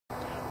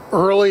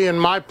Early in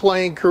my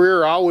playing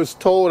career, I was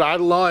told I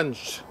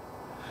lunged.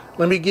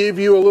 Let me give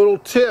you a little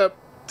tip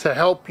to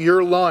help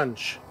your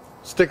lunge.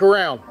 Stick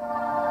around.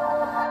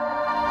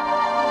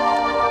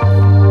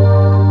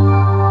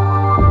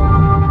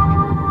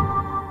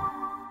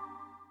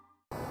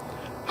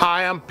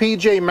 Hi, I'm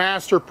PJ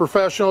Master,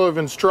 Professional of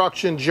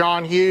Instruction,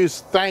 John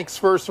Hughes. Thanks,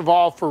 first of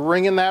all, for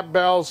ringing that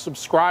bell,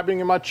 subscribing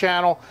to my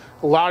channel.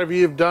 A lot of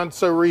you have done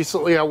so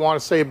recently. I want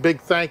to say a big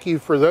thank you.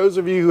 For those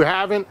of you who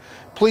haven't,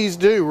 please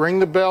do ring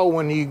the bell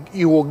when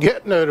you will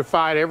get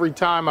notified every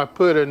time I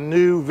put a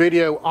new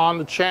video on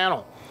the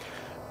channel.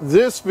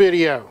 This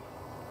video,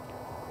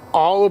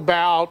 all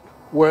about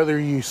whether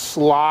you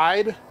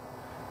slide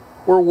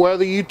or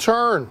whether you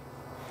turn.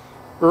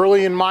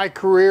 Early in my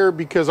career,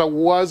 because I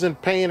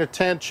wasn't paying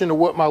attention to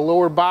what my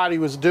lower body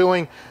was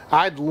doing,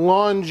 I'd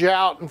lunge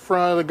out in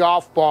front of the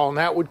golf ball, and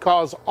that would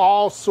cause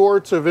all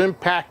sorts of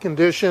impact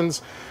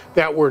conditions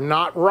that were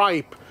not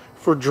ripe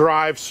for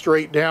drive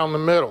straight down the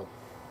middle.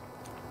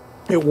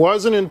 It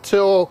wasn't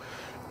until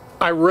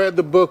I read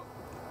the book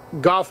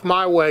Golf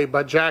My Way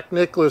by Jack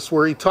Nicklaus,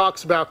 where he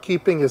talks about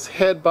keeping his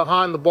head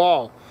behind the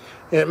ball.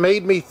 And it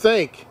made me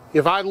think,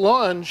 if I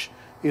lunge,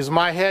 is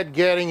my head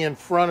getting in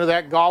front of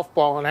that golf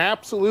ball? And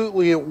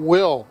absolutely it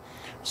will.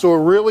 So a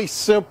really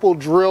simple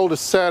drill to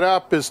set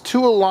up is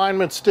 2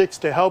 alignment sticks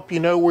to help you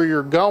know where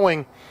you're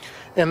going.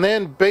 And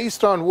then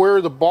based on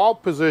where the ball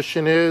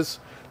position is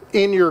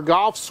in your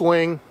golf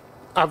swing,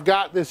 I've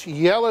got this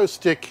yellow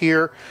stick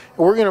here, and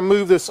we're going to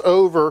move this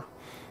over,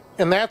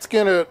 and that's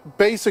going to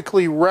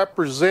basically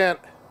represent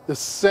the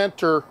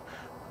center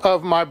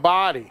of my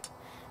body.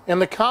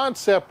 And the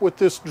concept with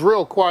this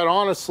drill, quite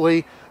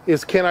honestly,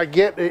 is can I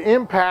get the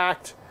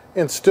impact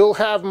and still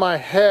have my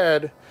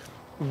head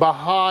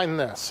behind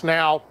this?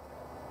 Now,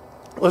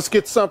 let's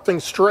get something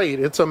straight.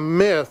 It's a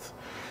myth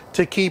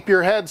to keep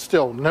your head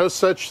still. No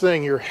such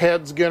thing. Your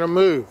head's going to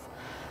move.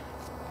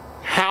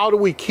 How do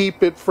we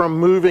keep it from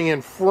moving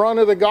in front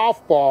of the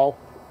golf ball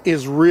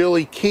is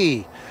really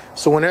key.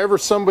 So whenever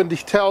somebody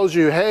tells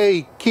you,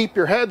 hey, keep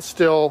your head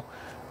still,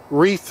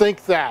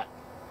 rethink that.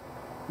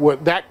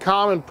 What that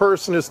common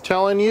person is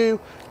telling you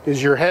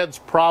is your head's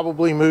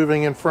probably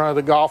moving in front of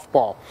the golf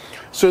ball.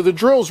 So the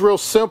drill's real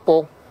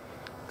simple.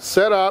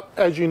 Set up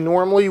as you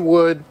normally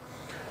would.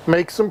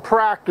 Make some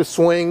practice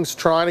swings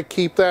trying to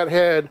keep that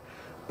head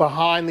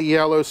behind the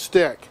yellow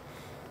stick.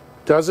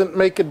 Doesn't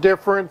make a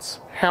difference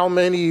how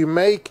many you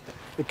make.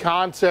 The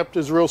concept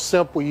is real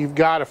simple. You've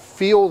got to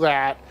feel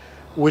that,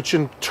 which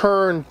in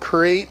turn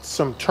creates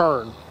some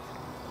turn.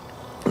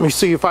 Let me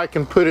see if I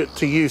can put it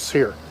to use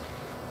here.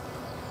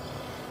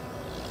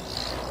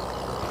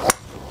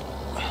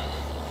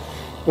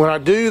 When I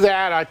do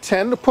that, I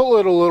tend to pull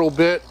it a little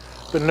bit,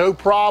 but no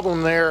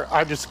problem there.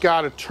 I just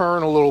got to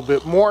turn a little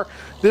bit more.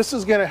 This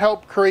is going to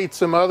help create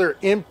some other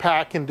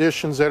impact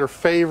conditions that are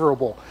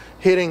favorable.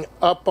 Hitting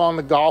up on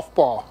the golf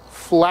ball,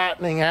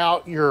 flattening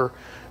out your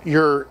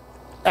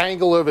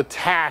angle of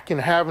attack,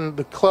 and having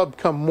the club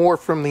come more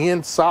from the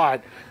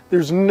inside.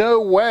 There's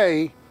no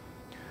way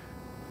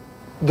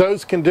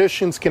those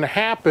conditions can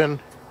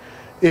happen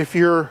if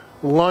you're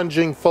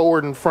lunging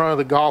forward in front of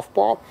the golf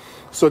ball.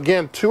 So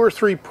again, 2 or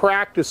 3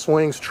 practice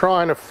swings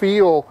trying to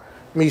feel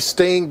me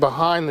staying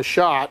behind the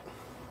shot.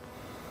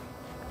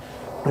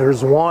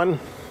 There's 1,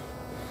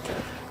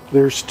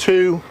 there's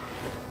 2.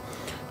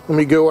 Let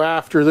me go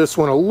after this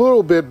one a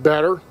little bit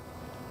better.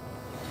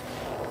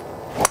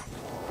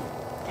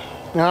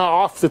 Now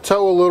off the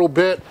toe a little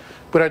bit,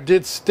 but I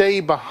did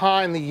stay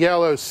behind the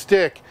yellow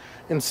stick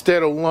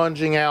instead of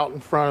lunging out in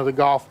front of the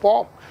golf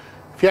ball.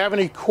 If you have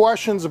any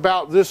questions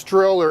about this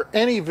drill or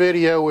any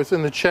video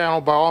within the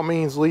channel, by all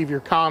means leave your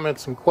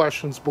comments and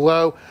questions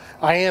below.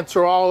 I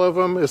answer all of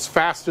them as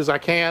fast as I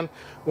can.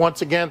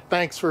 Once again,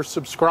 thanks for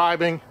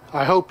subscribing.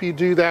 I hope you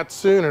do that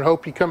soon, and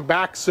hope you come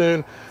back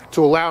soon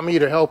to allow me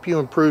to help you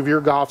improve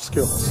your golf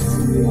skills.